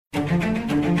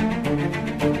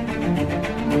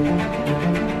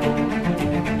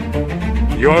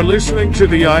You're listening to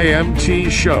the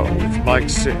IMT Show with Mike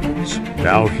Sims.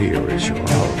 Now here is your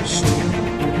host.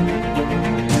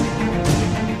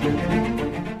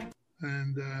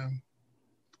 And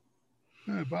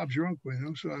Bob's your uncle,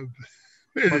 so I've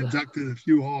been inducted a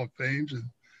few Hall of Fames,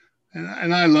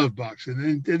 and I love boxing.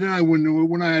 And then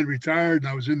when I had retired and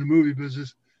I was in the movie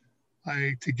business,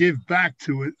 to give back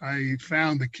to it, I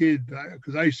found a kid,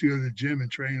 because I used to go to the gym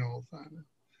and train all the time.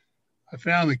 I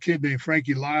found a kid named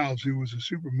Frankie Lyles, who was a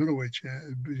super middleweight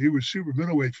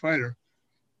fighter,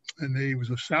 and he was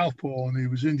a southpaw, and he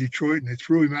was in Detroit, and they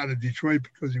threw him out of Detroit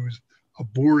because he was a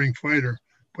boring fighter,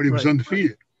 but he was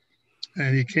undefeated.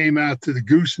 And he came out to the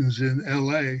Goosens in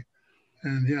L.A.,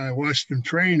 and I watched him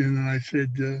train, and I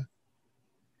said,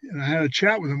 and I had a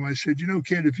chat with him. I said,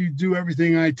 kid, if you do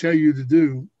everything I tell you to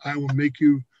do, I will make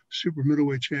you super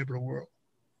middleweight champion of the world.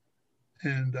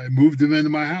 And I moved him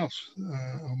into my house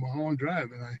on Mulholland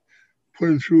Drive, and I put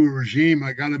him through a regime.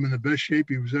 I got him in the best shape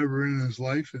he was ever in his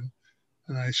life.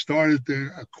 And I started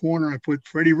a corner. I put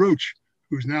Freddie Roach,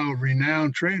 who's now a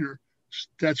renowned trainer.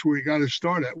 That's where he got his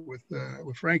start at with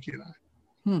Frankie and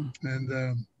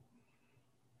I.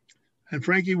 And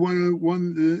Frankie won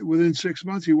within 6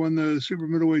 months. He won the super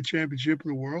middleweight championship of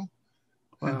the world,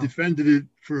 and defended it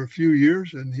for a few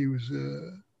years. And he was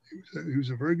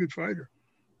a very good fighter.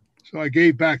 So I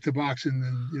gave back to boxing,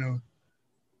 and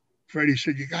Freddie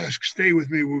said, "You got to stay with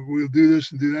me. We'll do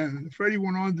this and do that." And Freddie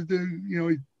went on to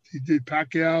do, he did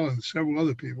Pacquiao and several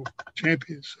other people,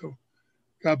 champions. So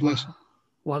God bless him.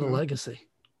 What a legacy!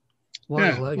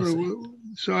 What a legacy!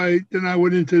 So I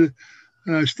went into,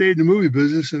 I stayed in the movie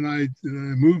business, and I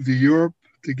moved to Europe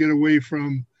to get away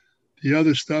from the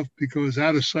other stuff, because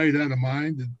out of sight, out of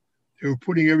mind. And they were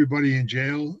putting everybody in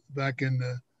jail back in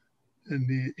the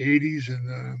 80s,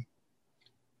 and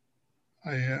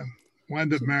I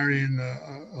wound up marrying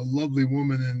a lovely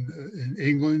woman in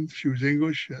England. She was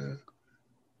English.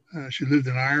 She lived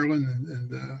in Ireland,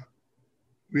 and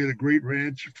we had a great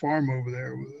ranch farm over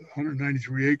there with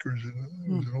 193 acres, and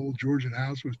it was an old Georgian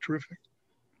house. It was terrific.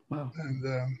 Wow! And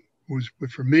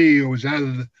but for me, I was out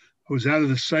of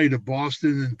the sight of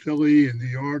Boston and Philly and New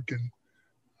York,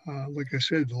 and like I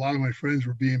said, a lot of my friends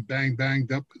were being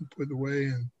banged up and put away,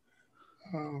 and.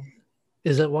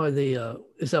 Is that why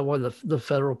the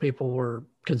federal people were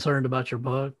concerned about your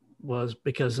book, was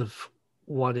because of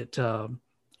what it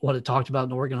talked about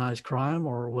in organized crime,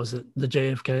 or was it the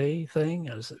JFK thing?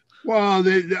 Well,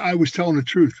 I was telling the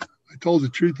truth. I told the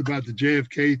truth about the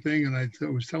JFK thing, and I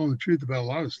was telling the truth about a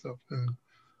lot of stuff. And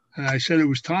I said it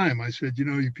was time. I said,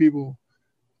 you people,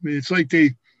 it's like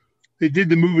they did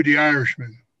the movie The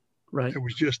Irishman, right? It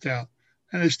was just out,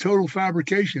 and it's total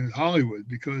fabrication in Hollywood,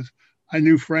 because I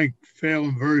knew Frank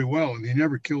Phelan very well, and he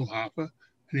never killed Hoffa,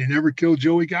 and he never killed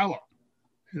Joey Gallo.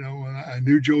 And I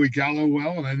knew Joey Gallo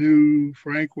well, and I knew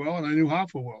Frank well, and I knew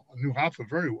Hoffa well. I knew Hoffa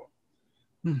very well.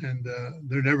 And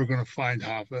they're never going to find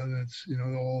Hoffa. And it's,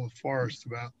 all the forest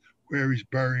about where he's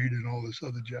buried and all this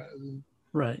other jazz.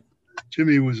 Right.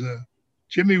 Jimmy was an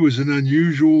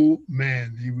unusual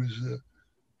man.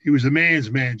 He was a man's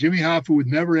man. Jimmy Hoffa would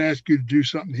never ask you to do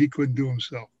something he couldn't do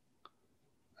himself.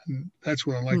 And that's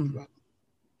what I liked about him.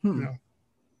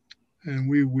 And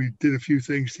we did a few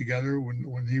things together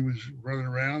when he was running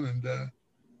around, and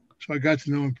so I got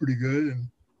to know him pretty good.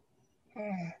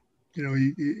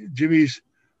 And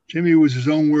Jimmy was his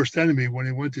own worst enemy. When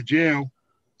he went to jail,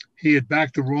 he had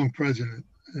backed the wrong president,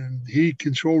 and he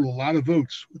controlled a lot of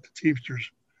votes with the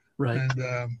Teamsters. Right.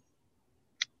 And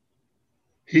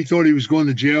he thought he was going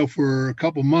to jail for a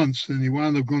couple months, and he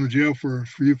wound up going to jail for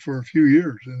a few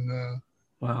years. And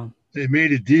wow. They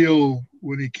made a deal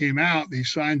when he came out. He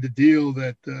signed a deal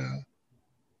that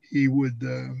he would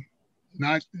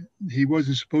he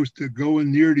wasn't supposed to go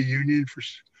in near the union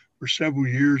for several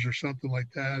years or something like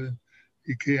that. And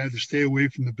he had to stay away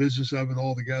from the business of it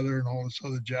altogether and all this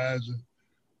other jazz.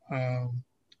 And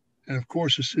of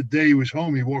course, the day he was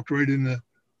home, he walked right into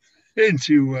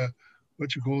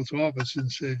his office and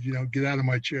said, "Get out of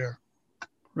my chair.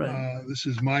 Right. This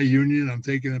is my union. I'm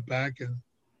taking it back." And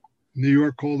New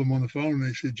York called him on the phone, and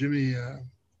they said, "Jimmy,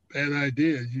 bad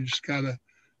idea. You just got to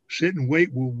sit and wait.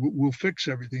 We'll fix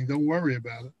everything. Don't worry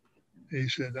about it." And he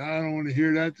said, "I don't want to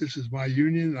hear that. This is my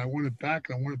union. I want it back.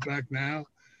 I want it back now."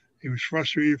 He was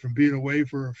frustrated from being away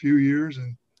for a few years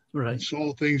and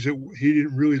saw things that he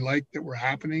didn't really like that were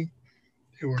happening.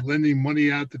 They were lending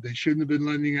money out that they shouldn't have been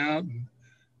lending out.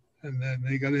 And then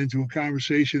they got into a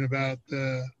conversation about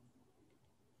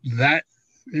that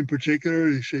in particular.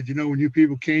 He said, when you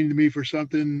people came to me for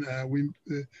something,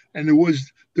 and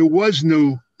there was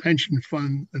no pension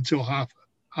fund until Hoffa.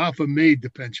 Hoffa made the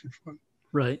pension fund.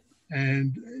 Right.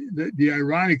 And the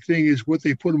ironic thing is what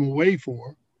they put him away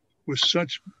for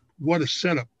was what a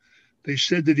setup. They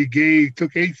said that he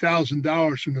took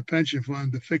 $8,000 from the pension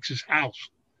fund to fix his house.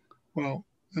 Well,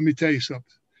 let me tell you something.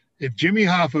 If Jimmy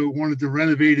Hoffa wanted to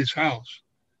renovate his house,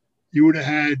 you would have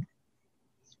had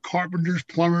carpenters,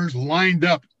 plumbers lined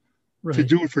up to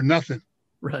do it for nothing.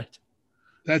 Right.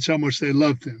 That's how much they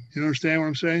loved him. You understand what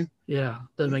I'm saying? Yeah,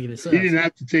 doesn't make any sense. He didn't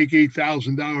have to take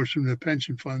 $8,000 from the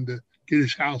pension fund to get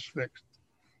his house fixed.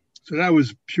 So that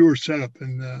was pure setup.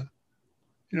 And,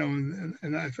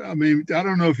 I mean, I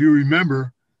don't know if you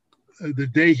remember the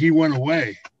day he went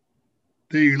away,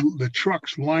 the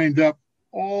trucks lined up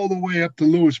all the way up to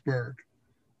Lewisburg,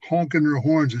 honking their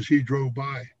horns as he drove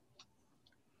by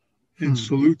in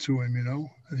salute to him,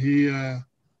 And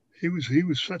he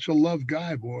was such a loved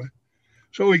guy, boy.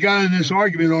 So we got in this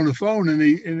argument on the phone, and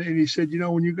he said,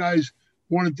 when you guys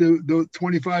wanted the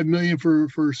 $25 million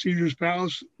for Caesar's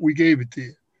Palace, we gave it to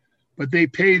you, but they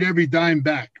paid every dime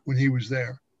back when he was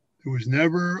there. There was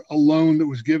never a loan that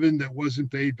was given that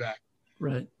wasn't paid back.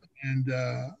 Right. And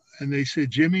they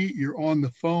said, Jimmy, you're on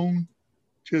the phone.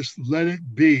 Just let it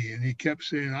be. And he kept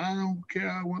saying, I don't care.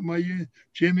 I want my unit.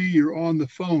 Jimmy, you're on the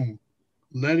phone.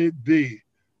 Let it be.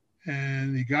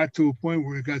 And he got to a point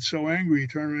where he got so angry, he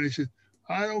turned around and he said,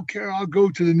 I don't care. I'll go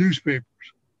to the newspapers.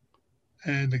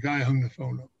 And the guy hung the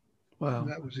phone up. Wow.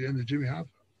 And that was the end of Jimmy Hoffa.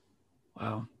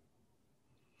 Wow.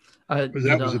 But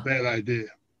that was a bad idea.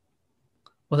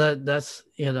 Well, that's,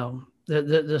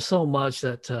 there's so much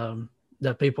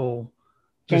that people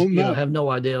just have no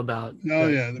idea about. No,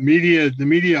 yeah. The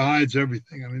media hides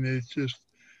everything. I mean, it's just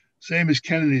same as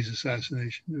Kennedy's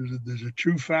assassination. There's a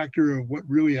true factor of what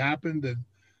really happened and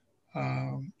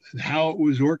how it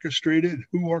was orchestrated,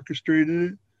 who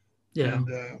orchestrated it. Yeah.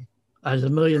 And, there's a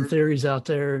million theories out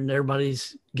there, and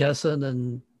everybody's guessing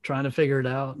and trying to figure it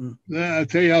out. And I'll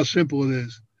tell you how simple it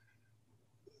is.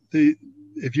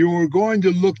 If you were going to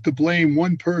look to blame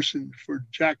one person for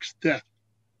Jack's death,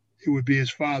 it would be his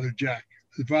father, Jack,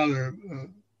 his father,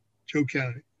 Joe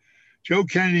Kennedy. Joe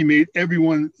Kennedy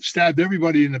stabbed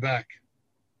everybody in the back.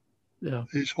 Yeah.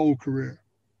 His whole career,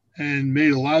 and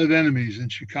made a lot of enemies in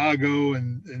Chicago,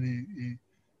 and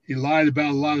he lied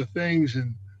about a lot of things,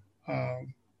 and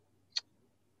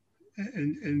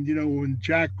when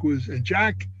Jack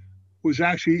was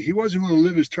actually, he wasn't going to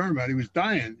live his term out. He was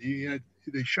dying.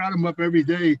 They shot him up every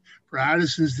day for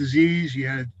Addison's disease. He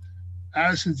had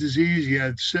Addison's disease. He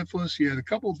had syphilis. He had a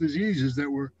couple of diseases that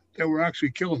were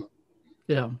actually killing him.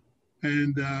 Yeah.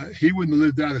 And he wouldn't have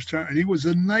lived out his term. And he was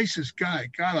the nicest guy.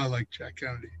 God, I like Jack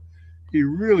Kennedy. He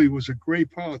really was a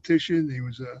great politician.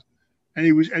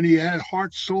 He had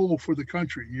heart, soul for the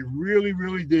country. He really,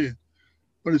 really did.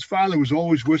 But his father was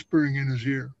always whispering in his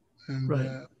ear,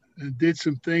 and did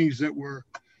some things that were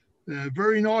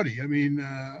very naughty. I mean,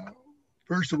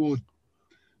 first of all,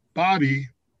 Bobby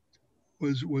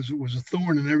was a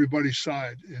thorn in everybody's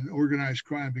side in organized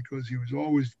crime, because he was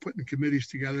always putting committees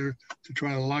together to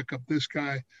try to lock up this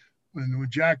guy. When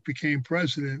Jack became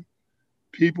president,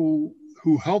 people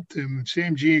who helped him, and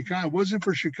Sam Giancana, wasn't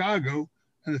for Chicago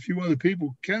and a few other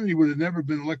people, Kennedy would have never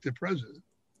been elected president.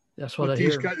 That's what I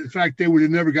hear. In fact, they would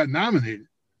have never got nominated.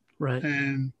 Right.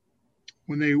 And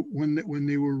when they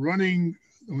were running,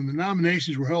 when the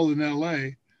nominations were held in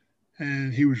L.A.,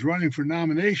 and he was running for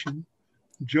nomination,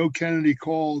 Joe Kennedy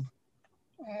called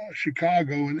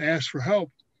Chicago and asked for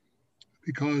help,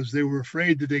 because they were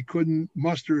afraid that they couldn't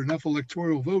muster enough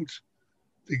electoral votes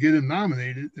to get him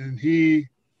nominated. And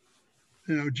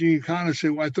Giancana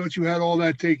said, well, I thought you had all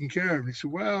that taken care of. And he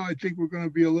said, well, I think we're going to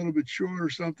be a little bit short or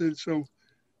something. So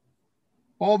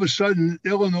all of a sudden,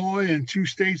 Illinois and two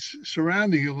states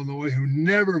surrounding Illinois who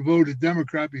never voted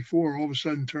Democrat before, all of a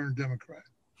sudden turned Democrat.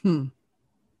 And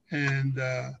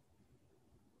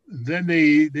then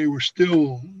they were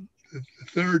still, the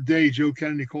third day, Joe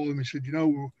Kennedy called him and said,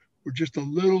 we're just a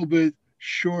little bit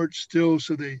short still.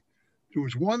 So there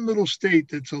was one little state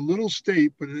that's a little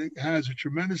state, but it has a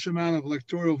tremendous amount of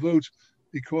electoral votes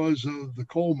because of the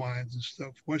coal mines and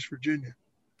stuff, West Virginia.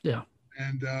 Yeah.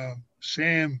 And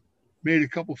Sam made a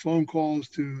couple phone calls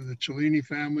to the Cellini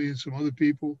family and some other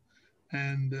people,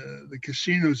 and the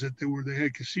casinos they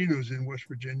had casinos in West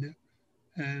Virginia.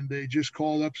 And they just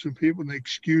called up some people and they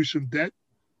excused some debt.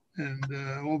 And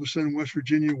all of a sudden, West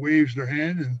Virginia waves their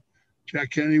hand, and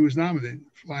Jack Kennedy was nominated,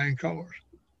 flying colors.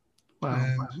 Wow.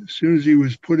 And as soon as he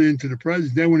was put into the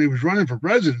presidency, then when he was running for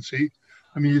presidency,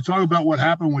 I mean, you talk about what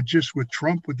happened with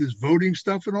Trump with this voting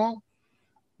stuff and all.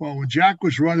 Well, when Jack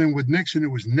was running with Nixon, it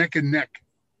was neck and neck.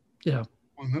 Yeah.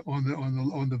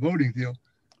 On the voting deal.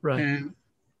 Right. And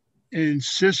in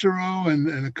Cicero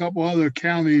and a couple other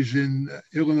counties in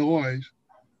Illinois,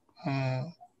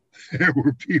 there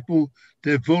were people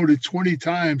that voted 20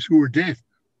 times who were dead.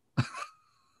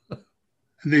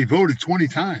 And they voted 20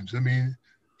 times. I mean,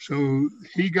 so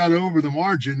he got over the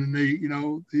margin, and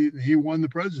he won the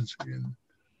presidency. And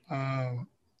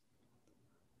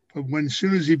but as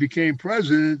soon as he became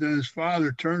president, then his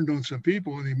father turned on some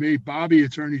people, and he made Bobby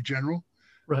attorney general.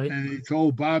 Right. And he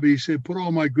told Bobby, he said, "Put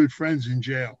all my good friends in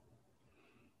jail."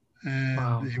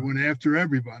 And he went after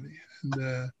everybody.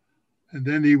 And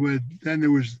then then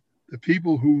there was the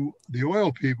people the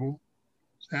oil people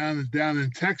down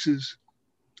in Texas,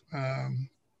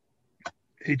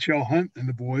 H.L. Hunt and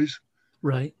the boys,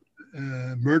 right,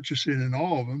 Murchison and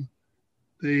all of them,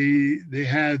 they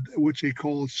had what they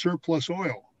called surplus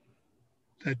oil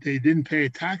that they didn't pay a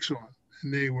tax on,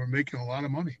 and they were making a lot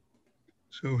of money.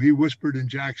 So he whispered in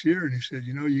Jack's ear, and he said,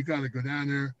 you got to go down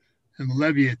there and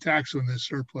levy a tax on this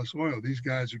surplus oil. These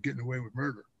guys are getting away with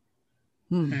murder.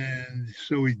 And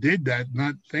so he did that,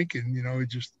 not thinking, he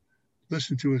just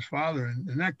listened to his father.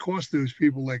 And that cost those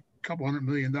people like a couple $100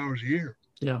 million a year.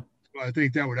 Yeah. So I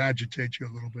think that would agitate you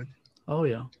a little bit. Oh,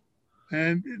 yeah.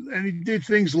 And he did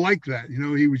things like that. He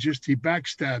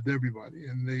backstabbed everybody.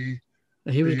 And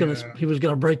he was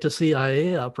gonna break the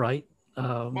CIA up, right?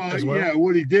 Yeah,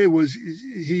 what he did was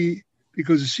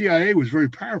because the CIA was very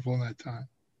powerful in that time,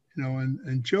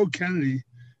 and Joe Kennedy,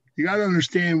 you got to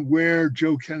understand where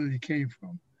Joe Kennedy came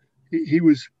from. He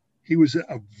was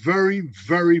a very,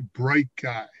 very bright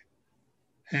guy,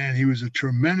 and he was a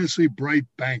tremendously bright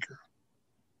banker.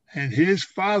 And his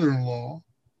father-in-law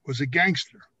was a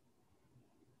gangster.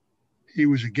 He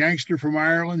was a gangster from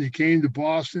Ireland. He came to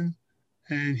Boston,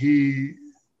 and he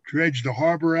dredged the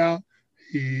harbor out.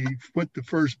 He put the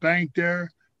first bank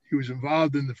there. He was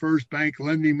involved in the first bank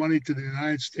lending money to the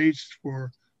United States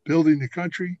for building the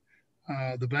country,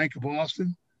 the Bank of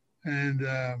Boston. And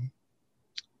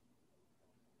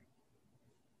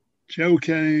Joe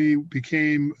Kennedy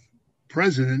became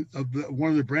president of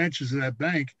one of the branches of that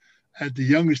bank at the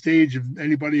youngest age of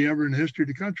anybody ever in the history of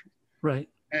the country. Right.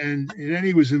 And then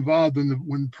he was involved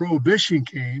when Prohibition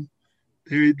came.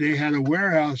 They had a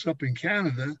warehouse up in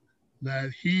Canada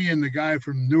that he and the guy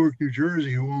from Newark, New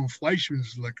Jersey, who owned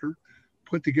Fleischmann's Liquor,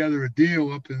 put together a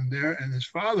deal up in there. And his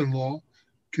father-in-law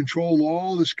controlled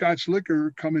all the Scotch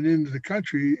liquor coming into the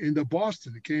country, into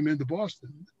Boston. It came into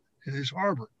Boston in his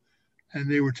harbor.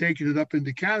 And they were taking it up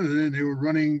into Canada, and they were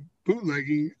running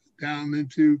bootlegging down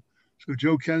into. So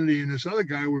Joe Kennedy and this other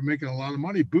guy were making a lot of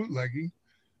money bootlegging.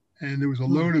 And there was a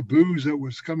load of booze that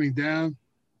was coming down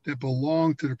that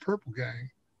belonged to the Purple Gang.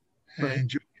 Right. And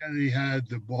Joe Kennedy had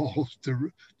the balls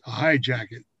to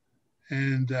hijack it.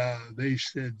 And they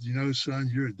said,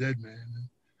 son, you're a dead man.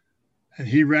 And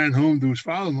he ran home to his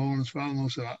father-in-law, and his father-in-law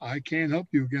said, I can't help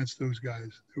you against those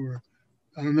guys.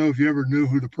 I don't know if you ever knew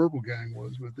who the Purple Gang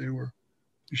was, but you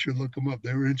should look them up.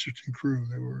 They were an interesting crew.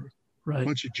 They were a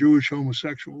bunch of Jewish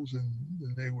homosexuals,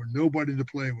 and they were nobody to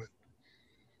play with.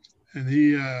 And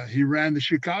he ran to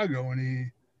Chicago, and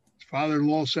his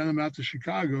father-in-law sent him out to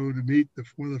Chicago to meet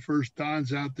one of the first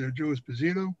dons out there, Joe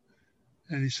Esposito.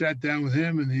 And he sat down with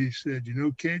him, and he said,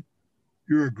 kid,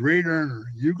 you're a great earner.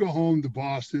 You go home to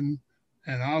Boston,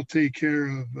 and I'll take care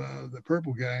of the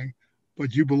Purple Gang,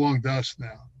 but you belong to us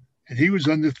now. And he was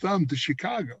under thumb to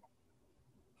Chicago.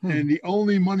 And the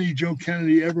only money Joe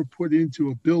Kennedy ever put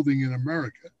into a building in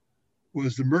America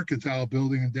was the Mercantile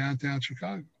Building in downtown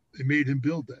Chicago. They made him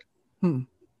build that.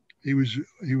 He was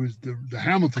the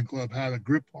Hamilton Club had a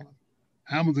grip on him.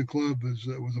 Hamilton Club was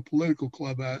a political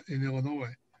club out in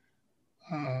Illinois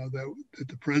that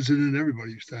the president and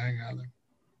everybody used to hang out in.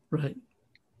 Right.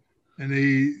 And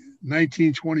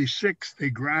 1926, they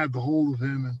grabbed a hold of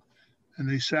him and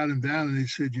they sat him down and they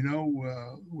said,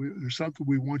 there's something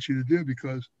we want you to do,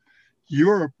 because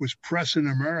Europe was pressing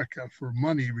America for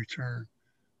money return,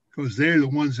 because they're the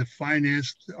ones that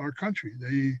financed our country.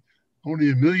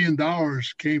 Only $1 million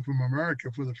came from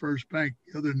America for the first bank.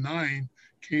 The other 9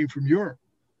 came from Europe,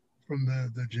 from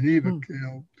the Geneva,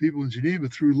 people in Geneva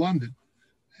through London.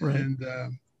 Right. And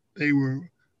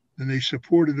they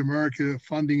supported America,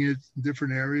 funding it in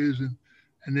different areas.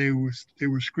 And they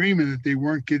were screaming that they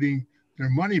weren't getting their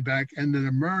money back, and that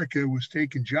America was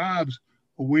taking jobs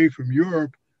away from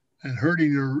Europe and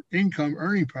hurting their income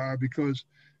earning power, because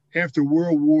after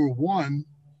World War I,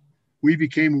 we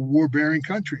became a war-bearing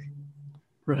country.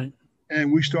 Right.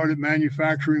 And we started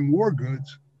manufacturing war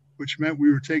goods, which meant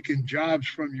we were taking jobs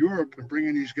from Europe and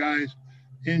bringing these guys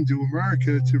into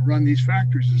America to run these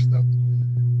factories and stuff.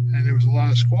 And there was a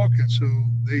lot of squawking. So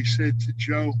they said to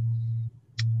Joe,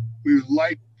 we would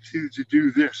like to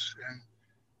do this. And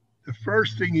the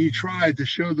first thing he tried to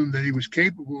show them that he was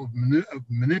capable of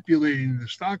manipulating the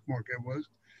stock market was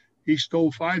he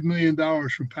stole $5 million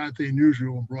from Pathé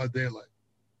Newsreel in broad daylight,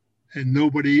 and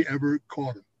nobody ever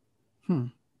caught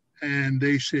him. And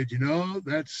they said,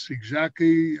 that's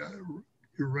exactly,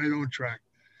 you're right on track.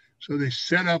 So they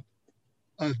set up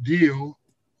a deal.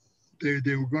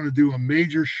 They were going to do a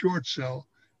major short sell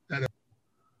that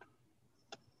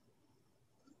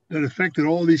affected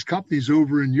all these companies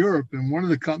over in Europe. And one of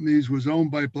the companies was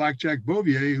owned by Blackjack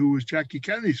Bouvier, who was Jackie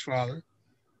Kennedy's father,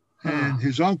 and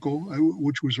his uncle,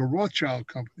 which was a Rothschild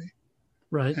company.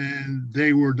 Right. And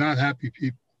they were not happy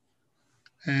people.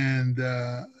 And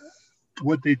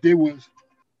what they did was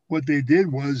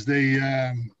they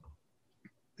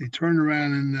turned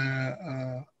around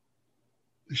and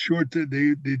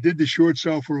they did the short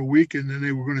sell for a week, and then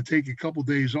they were going to take a couple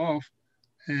days off,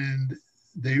 and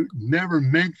they never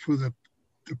meant for the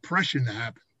depression to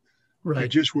happen. Right. They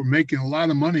just were making a lot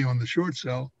of money on the short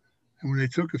sell, and when they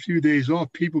took a few days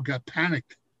off, people got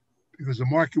panicked because the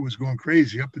market was going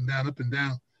crazy, up and down, up and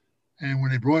down. And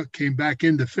when they came back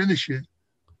in to finish it,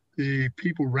 the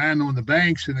people ran on the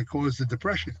banks, and it caused the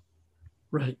depression.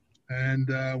 Right. And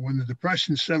when the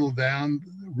depression settled down,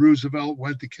 Roosevelt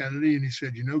went to Kennedy and he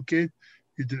said, kid,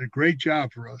 you did a great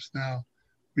job for us. Now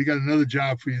we got another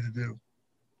job for you to do.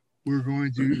 We're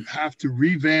going to have to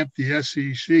revamp the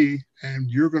SEC, and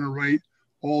you're going to write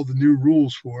all the new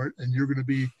rules for it, and you're going to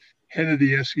be head of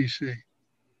the SEC.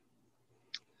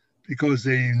 Because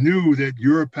they knew that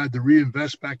Europe had to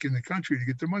reinvest back in the country to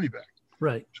get their money back.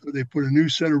 Right. So they put a new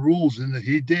set of rules in that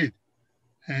he did.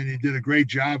 And he did a great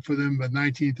job for them by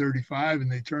 1935.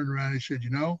 And they turned around and said,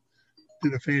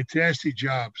 did a fantastic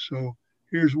job. So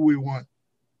here's what we want.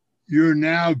 You're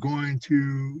now going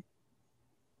to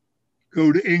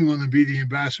go to England and be the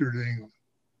ambassador to England.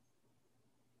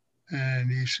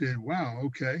 And he said, wow,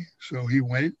 okay. So he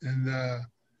went, and as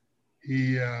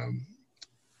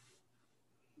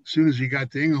soon as he got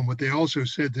to England, but they also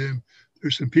said to him,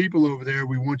 there's some people over there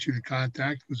we want you to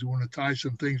contact because we want to tie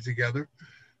some things together.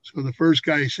 So the first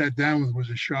guy he sat down with was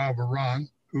the Shah of Iran,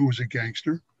 who was a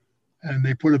gangster. And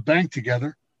they put a bank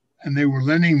together, and they were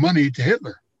lending money to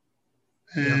Hitler.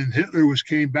 And Hitler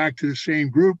came back to the same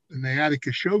group, and they had a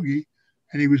Khashoggi,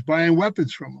 and he was buying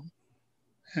weapons from them.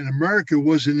 And America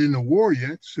wasn't in the war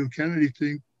yet. So Kennedy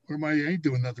think, I ain't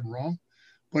doing nothing wrong.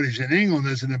 But he's in England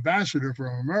as an ambassador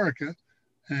from America.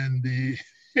 And the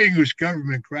English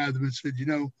government grabbed him and said,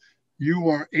 you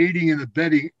are aiding and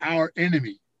abetting our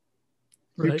enemy.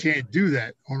 Right. You can't do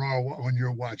that on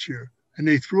your watch here. And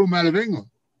they threw him out of England.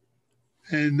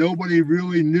 And nobody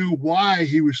really knew why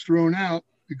he was thrown out,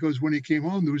 because when he came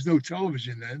home, there was no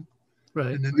television then.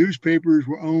 Right. And the newspapers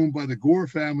were owned by the Gore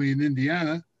family in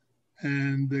Indiana,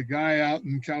 and the guy out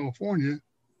in California,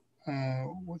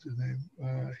 what's his name?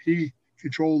 He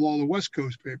controlled all the West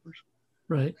Coast papers.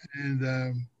 Right.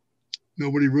 And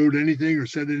nobody wrote anything or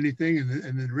said anything.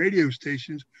 And the radio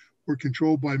stations were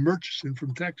controlled by Murchison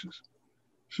from Texas.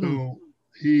 So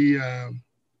he, there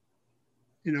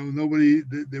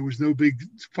was no big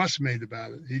fuss made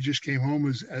about it. He just came home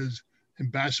as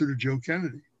Ambassador Joe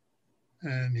Kennedy.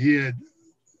 And he had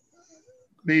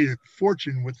made a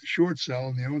fortune with the short sell,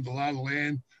 and he owned a lot of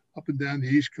land up and down the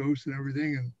East Coast and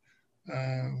everything.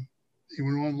 And he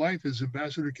went on life as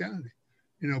Ambassador Kennedy,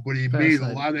 but he made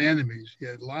a lot of enemies. He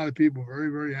had a lot of people very,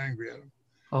 very angry at him.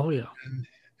 Oh, yeah.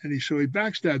 And he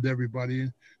backstabbed everybody. And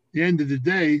at the end of the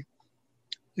day,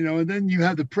 and then you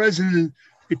have the president.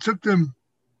 It took them,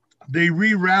 they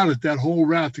rerouted that whole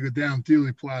route to go down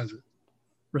Dealey Plaza.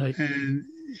 Right. And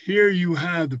here you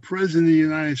have the president of the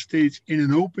United States in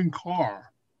an open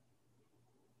car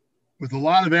with a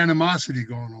lot of animosity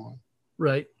going on.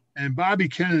 Right. And Bobby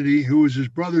Kennedy, who was his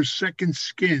brother's second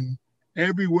skin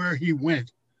everywhere he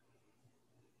went,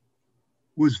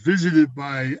 was visited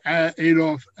by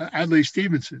Adolf Adlai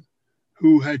Stevenson,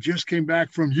 who had just came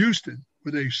back from Houston,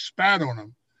 where they spat on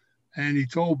him. And he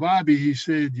told Bobby, he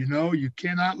said, you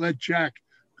cannot let Jack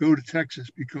go to Texas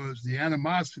because the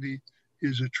animosity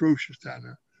is atrocious down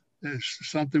there.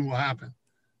 Something will happen.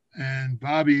 And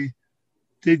Bobby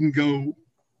didn't go.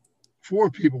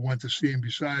 4 people went to see him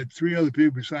beside 3 other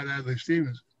people beside Adlai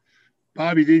Stevenson.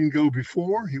 Bobby didn't go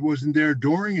before. He wasn't there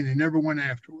during, and he never went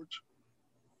afterwards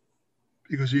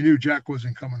because he knew Jack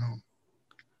wasn't coming home.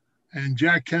 And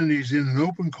Jack Kennedy's in an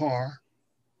open car,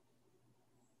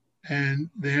 and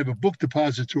they have a book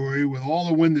depository with all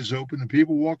the windows open and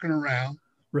people walking around.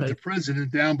 Right. With the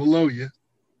president down below you,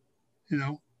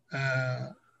 and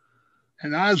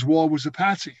Oswald was a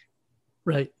patsy.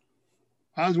 Right.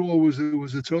 Oswald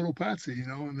was a total patsy,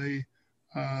 and they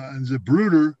and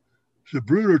Zapruder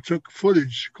Zapruder took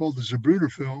footage called the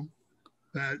Zapruder film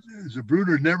that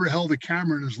Zapruder never held a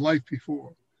camera in his life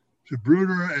before.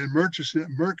 Zapruder and Murchison,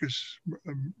 his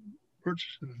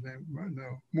name,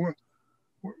 no,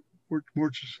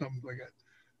 Murchison, something like that,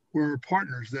 were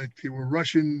partners. That they were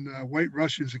Russian, white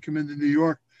Russians that come into New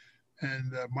York,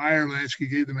 and Meyer Lansky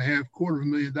gave them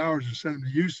 $250,000 and sent them to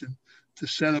Houston to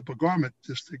set up a garment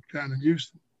district down in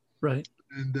Houston. Right.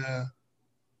 And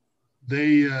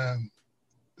the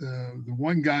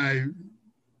one guy,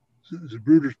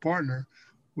 Zapruder's partner,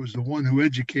 was the one who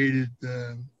educated.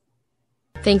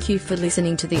 Thank you for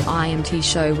listening to the IMT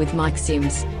show with Mike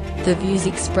Sims. The views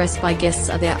expressed by guests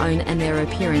are their own, and their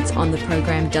appearance on the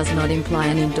program does not imply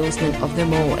an endorsement of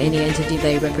them or any entity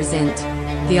they represent.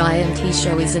 The IMT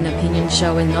show is an opinion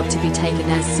show and not to be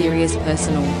taken as serious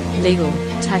personal, legal,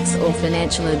 tax or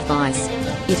financial advice.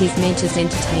 It is meant as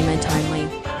entertainment only.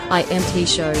 IMT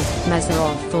show,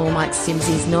 Mazarov or Mike Sims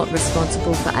is not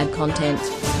responsible for ad content.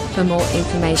 For more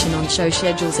information on show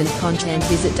schedules and content,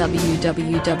 visit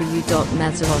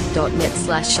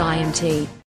www.mazarov.net/IMT.